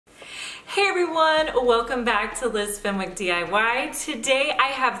Hey everyone, welcome back to Liz Fenwick DIY. Today I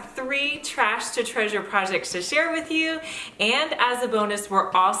have 3 trash to treasure projects to share with you, and as a bonus we're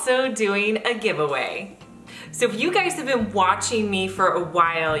also doing a giveaway. So if you guys have been watching me for a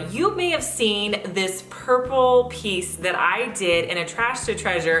while, you may have seen this purple piece that I did in a trash to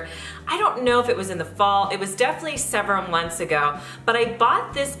treasure. I don't know if it was in the fall, it was definitely several months ago, but I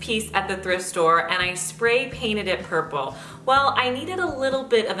bought this piece at the thrift store and I spray painted it purple. Well, I needed a little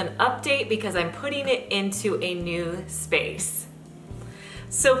bit of an update because I'm putting it into a new space.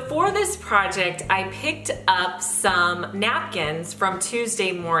 So for this project, I picked up some napkins from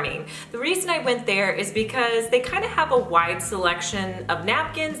Tuesday Morning. The reason I went there is because they kind of have a wide selection of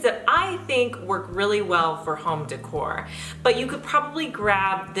napkins that I think work really well for home decor. But you could probably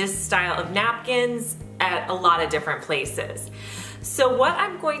grab this style of napkins at a lot of different places. So what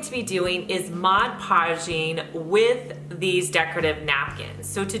I'm going to be doing is Mod Podging with these decorative napkins.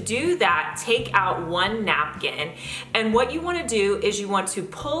 So to do that, take out one napkin, and what you want to do is you want to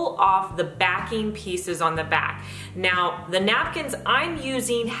pull off the backing pieces on the back. Now, the napkins I'm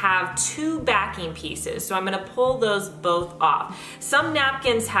using have 2 backing pieces, so I'm going to pull those both off. Some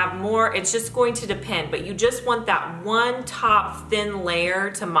napkins have more, it's just going to depend, but you just want that one top thin layer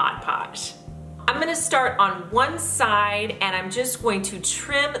to Mod Podge. I'm going to start on one side and I'm just going to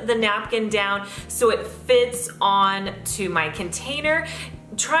trim the napkin down so it fits on to my container,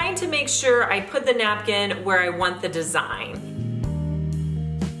 trying to make sure I put the napkin where I want the design.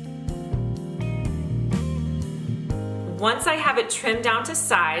 Once I have it trimmed down to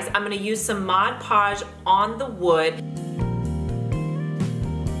size, I'm going to use some Mod Podge on the wood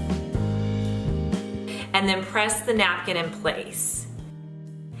and then press the napkin in place.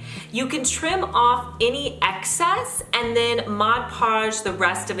 You can trim off any excess and then Mod Podge the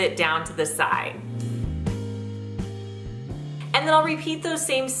rest of it down to the side. And then I'll repeat those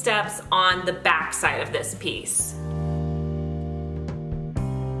same steps on the back side of this piece.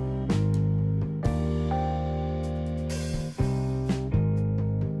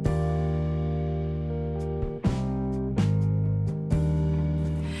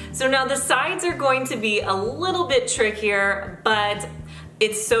 So now the sides are going to be a little bit trickier, but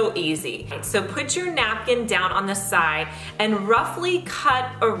it's so easy. So put your napkin down on the side and roughly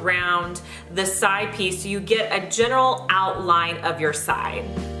cut around the side piece so you get a general outline of your side.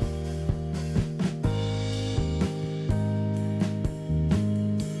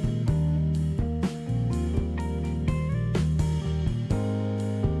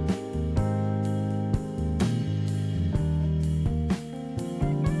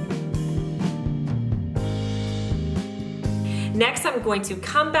 Next, I'm going to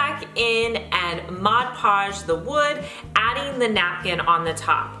come back in and Mod Podge the wood, adding the napkin on the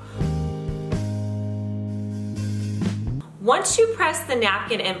top. Once you press the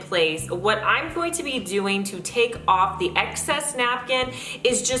napkin in place, what I'm going to be doing to take off the excess napkin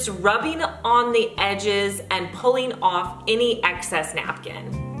is just rubbing on the edges and pulling off any excess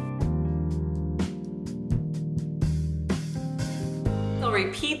napkin. I'll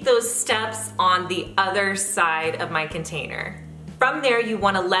repeat those steps on the other side of my container. From there, you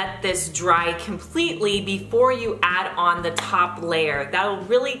want to let this dry completely before you add on the top layer. That'll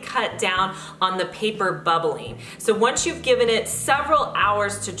really cut down on the paper bubbling. So once you've given it several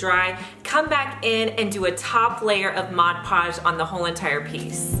hours to dry, come back in and do a top layer of Mod Podge on the whole entire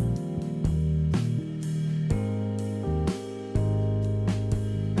piece.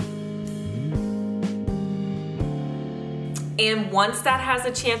 And once that has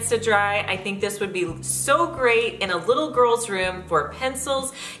a chance to dry, I think this would be so great in a little girl's room for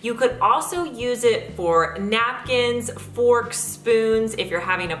pencils. You could also use it for napkins, forks, spoons if you're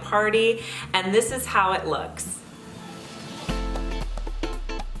having a party, and this is how it looks.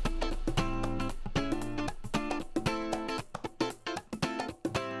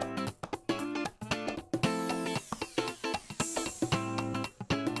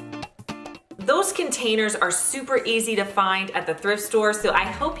 Those containers are super easy to find at the thrift store, so I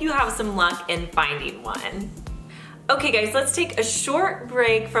hope you have some luck in finding one. Okay guys, let's take a short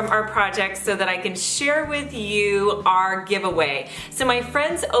break from our project so that I can share with you our giveaway. So my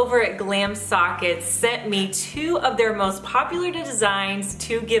friends over at Glamsockets sent me 2 of their most popular designs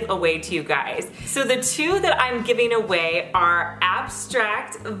to give away to you guys. So the 2 that I'm giving away are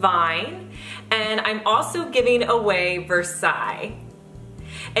Abstract Vine, and I'm also giving away Versailles.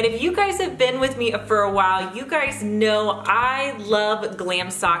 And if you guys have been with me for a while, you guys know I love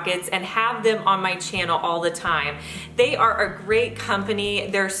Glamsockets and have them on my channel all the time. They are a great company.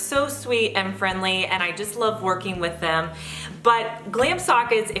 They're so sweet and friendly, and I just love working with them. But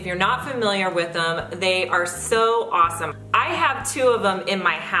Glamsockets, if you're not familiar with them, they are so awesome. I have 2 of them in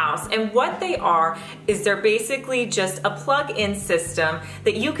my house, and what they are is they're basically just a plug-in system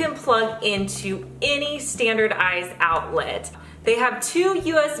that you can plug into any standardized outlet. They have 2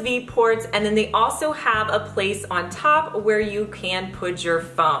 USB ports, and then they also have a place on top where you can put your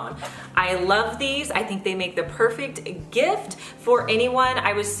phone. I love these. I think they make the perfect gift for anyone.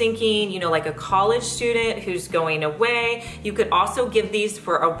 I was thinking, you know, like a college student who's going away. You could also give these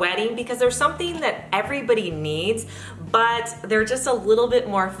for a wedding because they're something that everybody needs, but they're just a little bit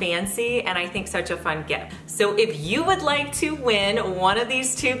more fancy, and I think such a fun gift. So if you would like to win one of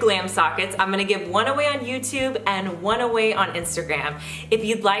these 2 Glamsockets, I'm gonna give one away on YouTube and one away on Instagram. If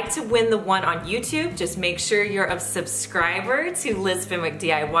you'd like to win the one on YouTube, just make sure you're a subscriber to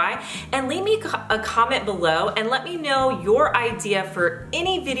lizfenwickdiy and leave me a comment below and let me know your idea for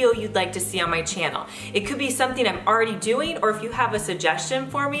any video you'd like to see on my channel. It could be something I'm already doing, or if you have a suggestion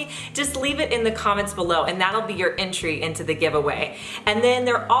for me, just leave it in the comments below and that'll be your entry into the giveaway. And then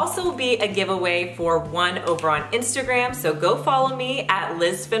there'll also be a giveaway for one over on Instagram, so go follow me at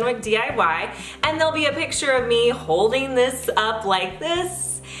lizfenwickdiy, and there'll be a picture of me holding this up like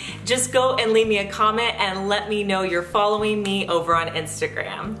this. Just go and leave me a comment and let me know you're following me over on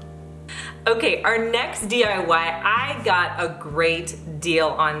Instagram. Okay, our next DIY, I got a great deal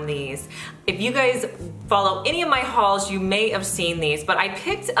on these. If you guys follow any of my hauls, you may have seen these, but I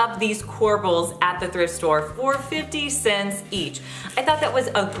picked up these corbels at the thrift store for 50 cents each. I thought that was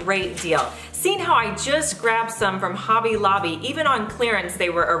a great deal. Seeing how I just grabbed some from Hobby Lobby, even on clearance, they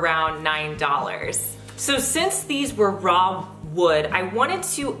were around $9. So since these were raw wood, I wanted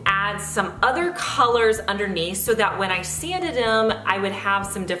to add some other colors underneath so that when I sanded them, I would have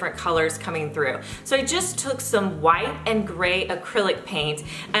some different colors coming through. So I just took some white and gray acrylic paint,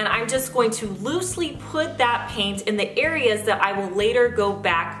 and I'm just going to loosely put that paint in the areas that I will later go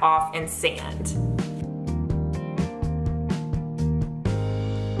back off and sand.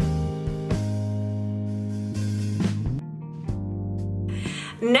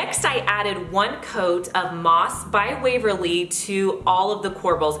 Next, I added 1 coat of Moss by Waverly to all of the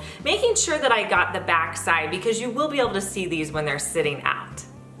corbels, making sure that I got the back side because you will be able to see these when they're sitting out.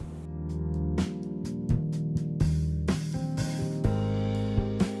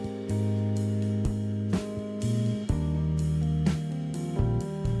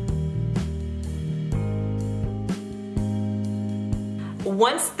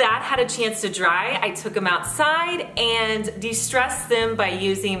 Once that had a chance to dry, I took them outside and de-stressed them by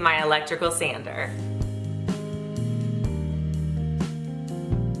using my electrical sander.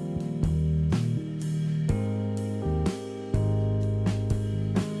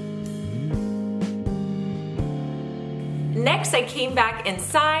 Next, I came back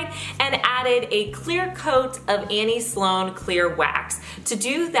inside and added a clear coat of Annie Sloan clear wax. To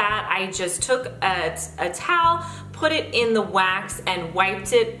do that, I just took a towel, put it in the wax, and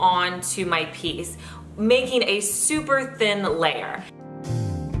wiped it onto my piece, making a super thin layer.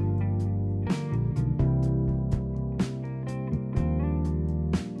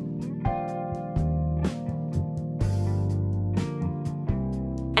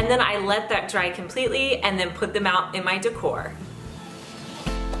 And then I let that dry completely and then put them out in my decor.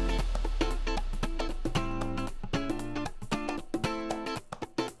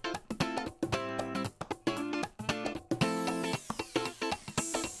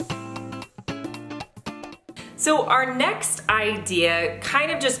 So our next idea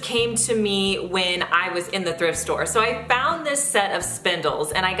kind of just came to me when I was in the thrift store. So I found this set of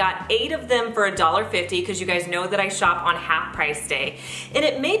spindles and I got 8 of them for $1.50 because you guys know that I shop on half price day. And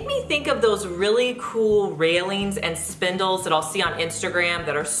it made me think of those really cool railings and spindles that I'll see on Instagram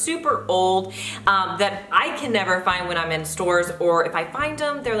that are super old that I can never find when I'm in stores, or if I find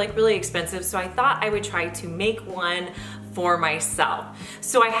them, they're like really expensive. So I thought I would try to make one for myself.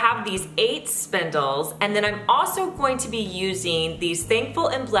 So I have these 8 spindles, and then I'm also going to be using these Thankful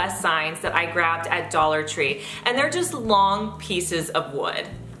and Blessed signs that I grabbed at Dollar Tree, and they're just long pieces of wood.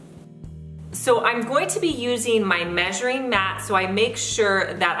 So I'm going to be using my measuring mat so I make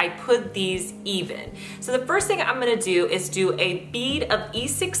sure that I put these even. So the first thing I'm going to do is do a bead of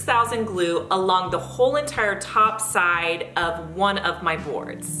E6000 glue along the whole entire top side of one of my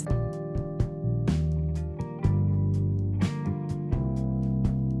boards.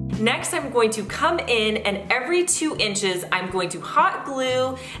 Next, I'm going to come in, and every 2 inches, I'm going to hot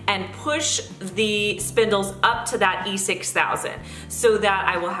glue and push the spindles up to that E6000 so that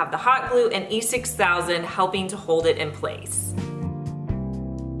I will have the hot glue and E6000 helping to hold it in place.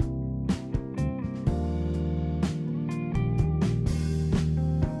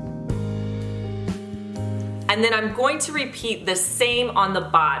 And then I'm going to repeat the same on the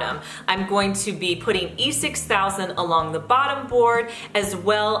bottom. I'm going to be putting E6000 along the bottom board as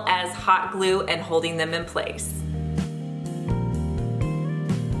well as hot glue and holding them in place.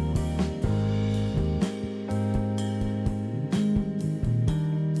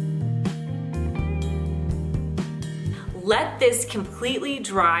 Let this completely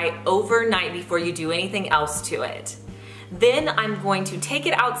dry overnight before you do anything else to it. Then I'm going to take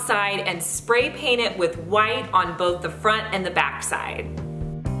it outside and spray paint it with white on both the front and the back side.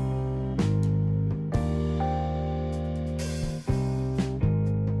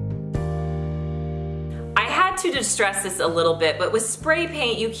 To distress this a little bit, but with spray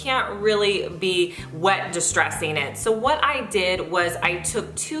paint you can't really be wet distressing it. So what I did was I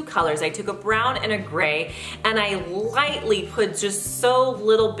took two colors. I took a brown and a gray, and I lightly put just so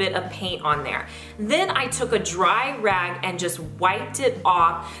little bit of paint on there. Then I took a dry rag and just wiped it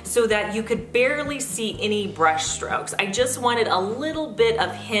off so that you could barely see any brush strokes. I just wanted a little bit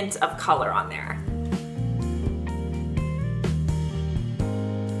of hint of color on there.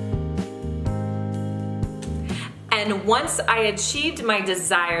 And once I achieved my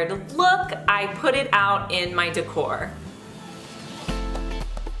desired look, I put it out in my decor.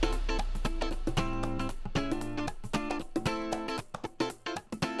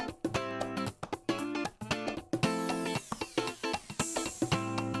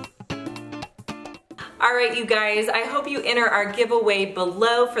 All right, you guys, I hope you enter our giveaway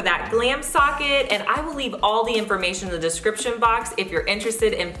below for that Glamsocket, and I will leave all the information in the description box if you're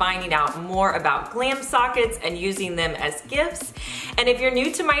interested in finding out more about Glamsockets and using them as gifts. And if you're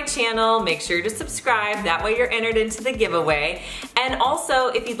new to my channel, make sure to subscribe. That way you're entered into the giveaway. And also,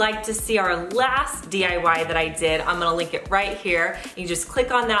 if you'd like to see our last DIY that I did, I'm gonna link it right here. You just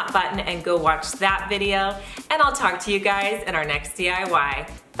click on that button and go watch that video. And I'll talk to you guys in our next DIY.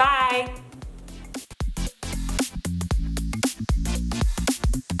 Bye.